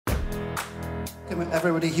Welcome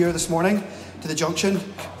everybody here this morning to the Junction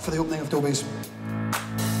for the opening of Dobbies.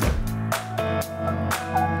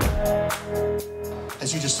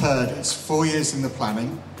 As you just heard, it's 4 years in the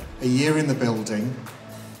planning, a year in the building,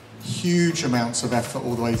 huge amounts of effort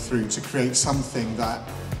all the way through to create something that,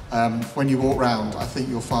 when you walk round, I think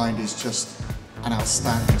you'll find is just an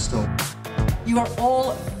outstanding store. You are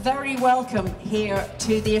all very welcome here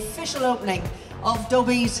to the official opening of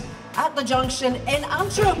Dobbies at the Junction in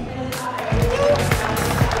Antrim.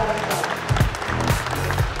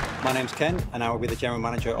 My name's Ken and I will be the General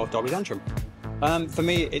Manager of Dobbies Antrim. For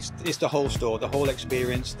me, it's the whole store, the whole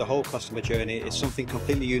experience, the whole customer journey. It's something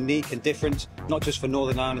completely unique and different, not just for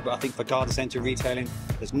Northern Ireland, but I think for garden centre retailing.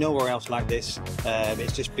 There's nowhere else like this.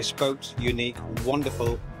 It's just bespoke, unique,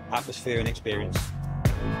 wonderful atmosphere and experience.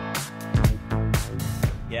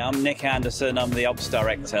 Yeah, I'm Nick Anderson. I'm the Ops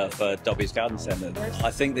Director for Dobbies Garden Centre.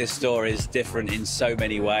 I think this store is different in so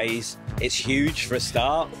many ways. It's huge for a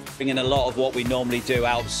start, bringing a lot of what we normally do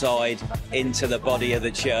outside into the body of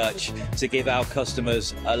the church to give our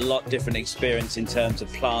customers a lot different experience in terms of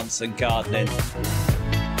plants and gardening.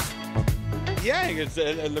 Yeah,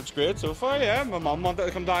 it looks great so far, yeah. My mum wanted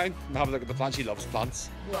to come down and have a look at the plants. She loves plants.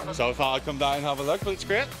 So I thought I'd come down and have a look, but it's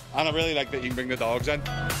great. And I really like that you can bring the dogs in.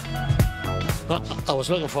 I was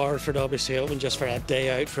looking forward for Dobbies to open just for a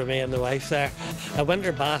day out for me and the wife there. A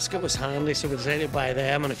winter basket was handy, so we decided to buy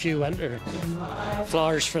them and a few winter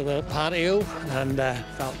flowers for the patio, and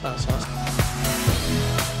felt that's awesome.